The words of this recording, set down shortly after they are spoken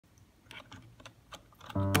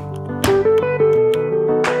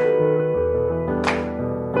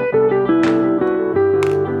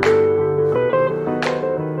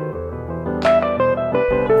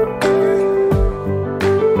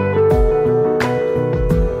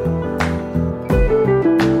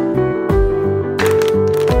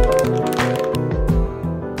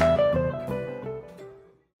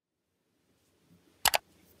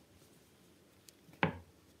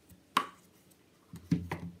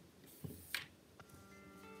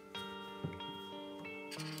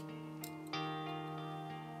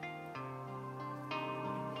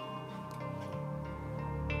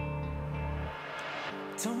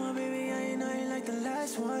Told my baby I ain't nothing like the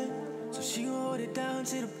last one, so she gon' hold it down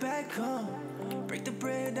till the back come. Break the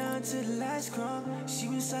bread down to the last crumb. She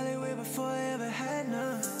been solid way before I ever had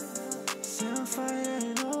none. Set on fire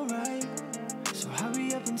ain't alright, so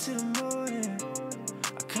hurry up into the morning.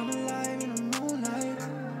 I come alive in the moonlight,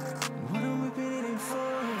 and what I'm whipping it ain't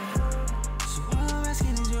foreign. So all I'm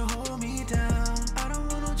asking is you hold me down. I don't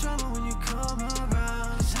want no trouble when you come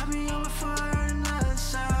around, 'cause I be on fire and not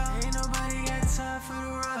sound. Ain't nobody got time for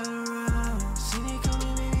the run around. See they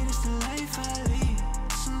coming, maybe this the life I lead.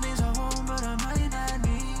 Some days I want, but I might not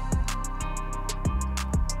need.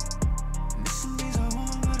 And there's some days I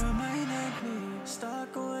want, but I might not need.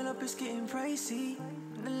 Start going up, it's getting pricey.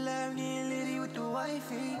 In the lab, getting litty with the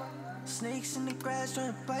wifey. Snakes in the grass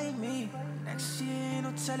trying to bite me. Next year ain't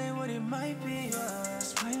no telling what it might be.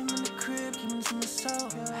 That's why I'm in the crib, keeping to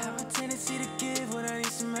myself. I have a tendency to give when I need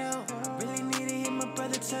some help. Really need to hear my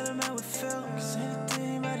brother tell him how it felt, 'cause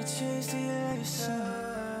anything about a chance to you love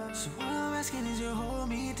yourself. So all I'm asking is you hold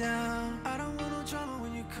me down. I don't want no drama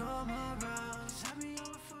when you come around, 'cause I be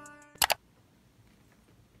on fire.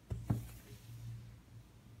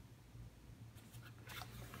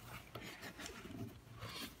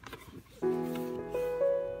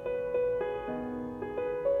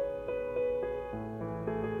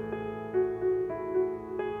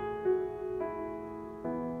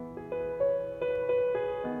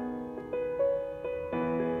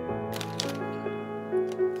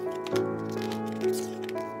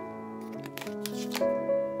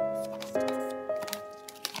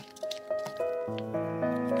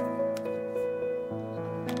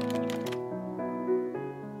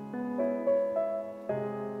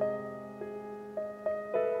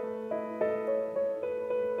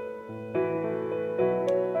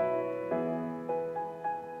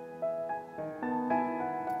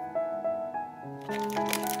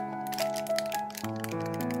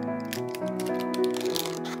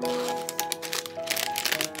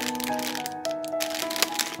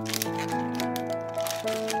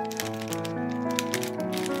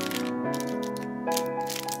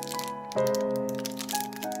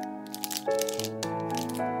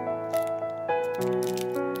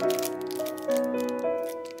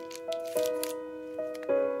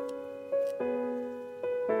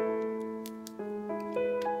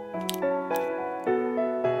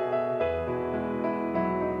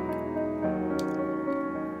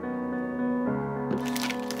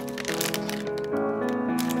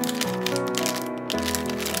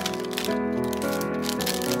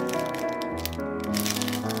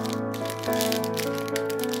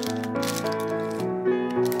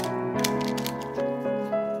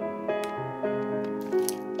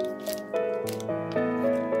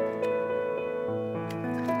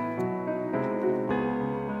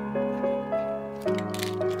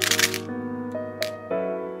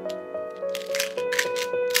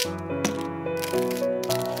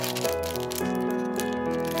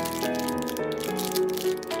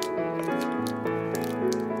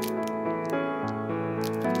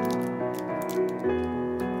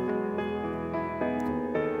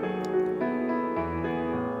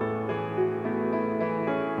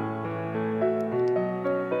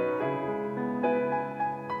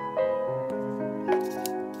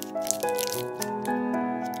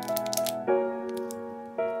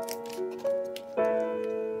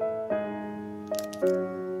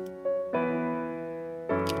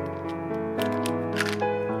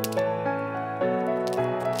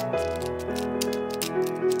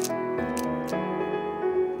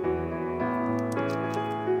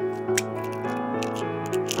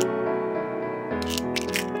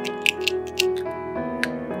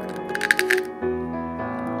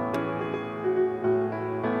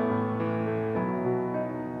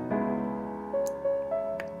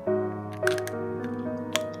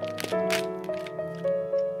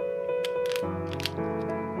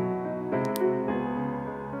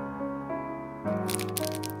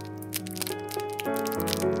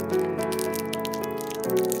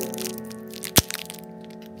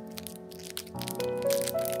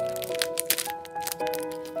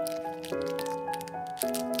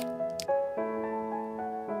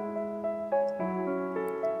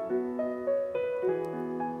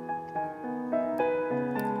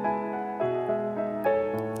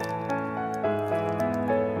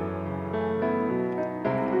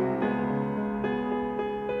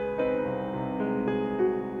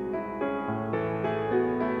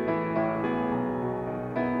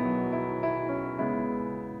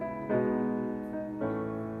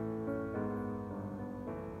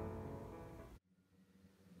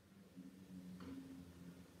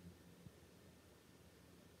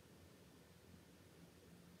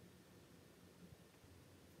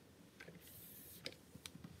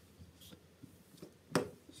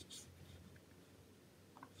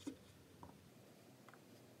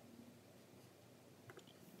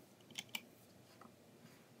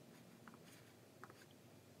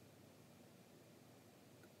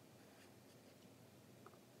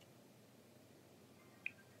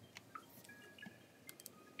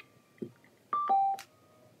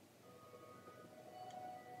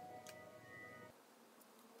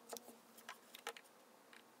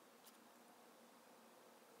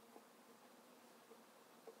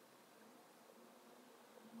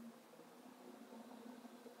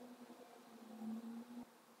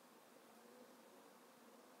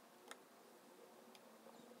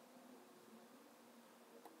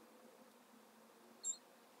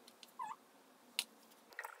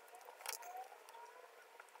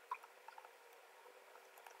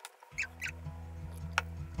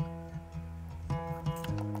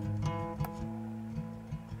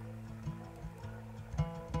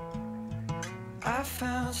 I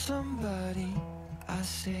found somebody, I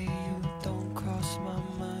say you don't cross my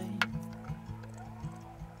mind.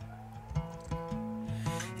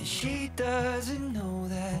 And she doesn't know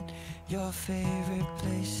that your favorite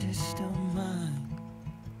place is still mine.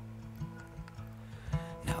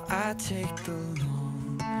 Now I take the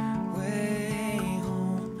long way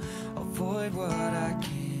home, avoid what I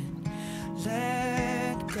can't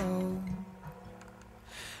let go.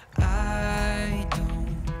 I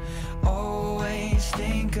don't always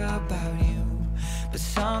think about you, but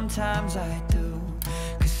sometimes I do,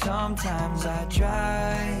 'cause sometimes I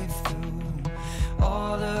drive through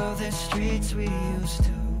all of the streets we used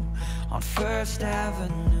to on First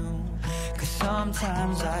Avenue. 'Cause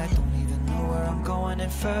sometimes I don't even know where I'm going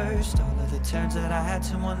at first. All of the turns that I had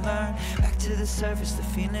to unlearn, back to the surface, the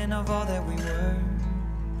feeling of all that we were.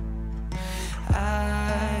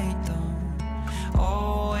 I don't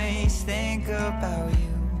always think about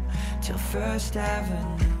you till First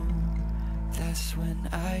Avenue, that's when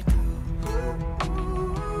I do.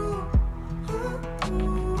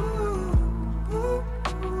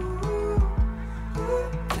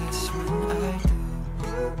 That's when I do.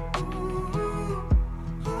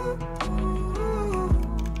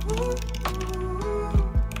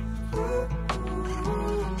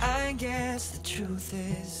 I guess the truth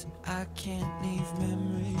is I can't leave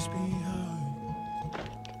memories behind.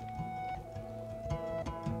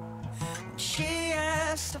 When she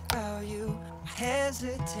asks about you, I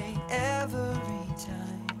hesitate every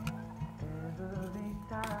time.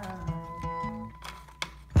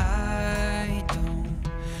 I don't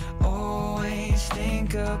always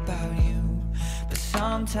think about you, but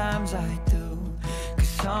sometimes I do, 'cause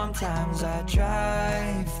sometimes I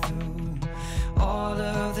drive through all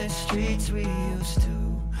of the streets we used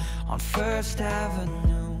to on First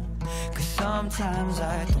Avenue. 'Cause sometimes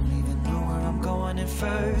I don't even know where I'm going at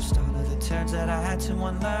first. All of the turns that I had to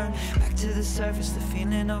unlearn, back to the surface, the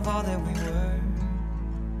feeling of all that we were.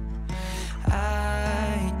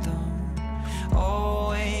 I don't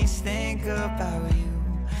always think about you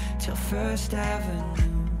till First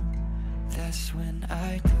Avenue, that's when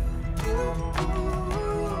I do.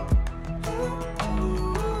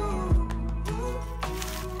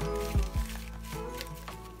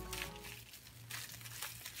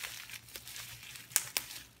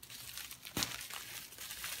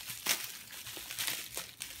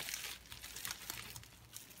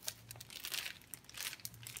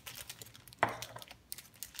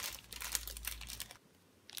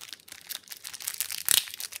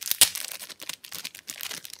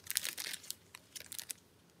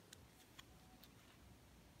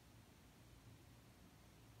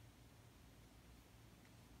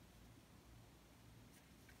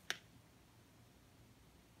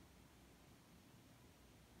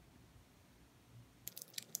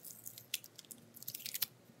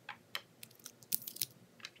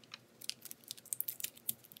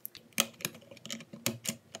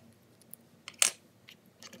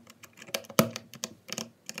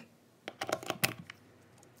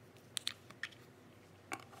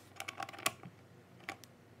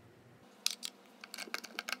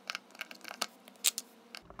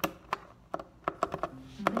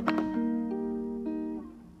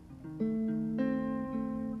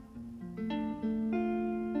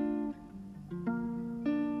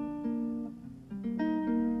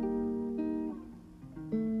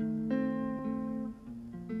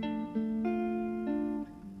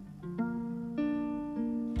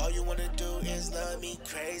 All you wanna do is love me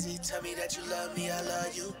crazy. Tell me that you love me, I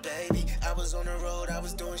love you, baby. I was on the road, I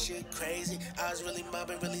was doing shit crazy. I was really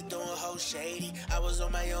mobbing, really doing whole shady. I was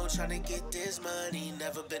on my own trying to get this money.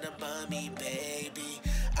 Never been above me, baby.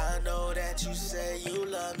 I know that you say you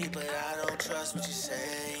love me, but I don't trust what you're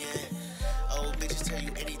saying. Old bitches tell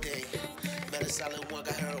you anything. Met a solid one,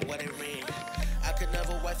 got her a wedding ring. I could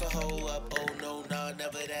never wife a hoe up, oh no, nah,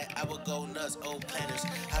 never that. I would go nuts, old planners.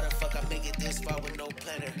 How the fuck I make it this far with no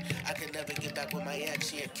planner? I could never get back with my ex,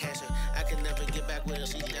 she had cancer. I could never get back with her,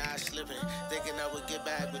 she died slipping. Thinking I would get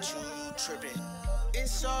back with you tripping.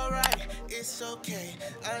 It's alright, it's okay.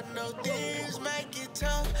 I know things might get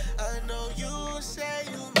tough. I know you say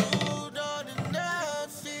you moved on,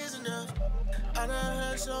 enough is enough. I done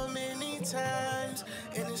heard so many times,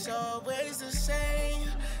 and it's always the same.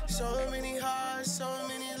 So many hearts, so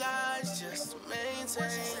many lies just to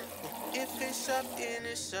maintain. If it's up, then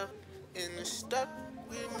it's up, and it's stuck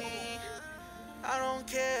with me. I don't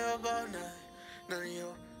care about none of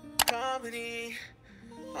your company.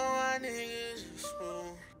 All my niggas is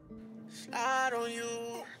smooth. Slide on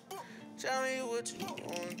you. Tell me what you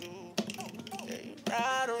gon' do. Yeah, you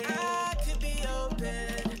ride on you. I could be open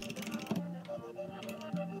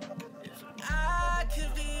if I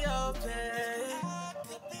open.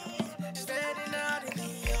 Standing out in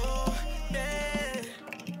the open.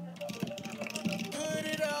 Put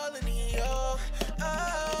it all in the open.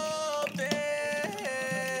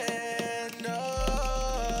 No.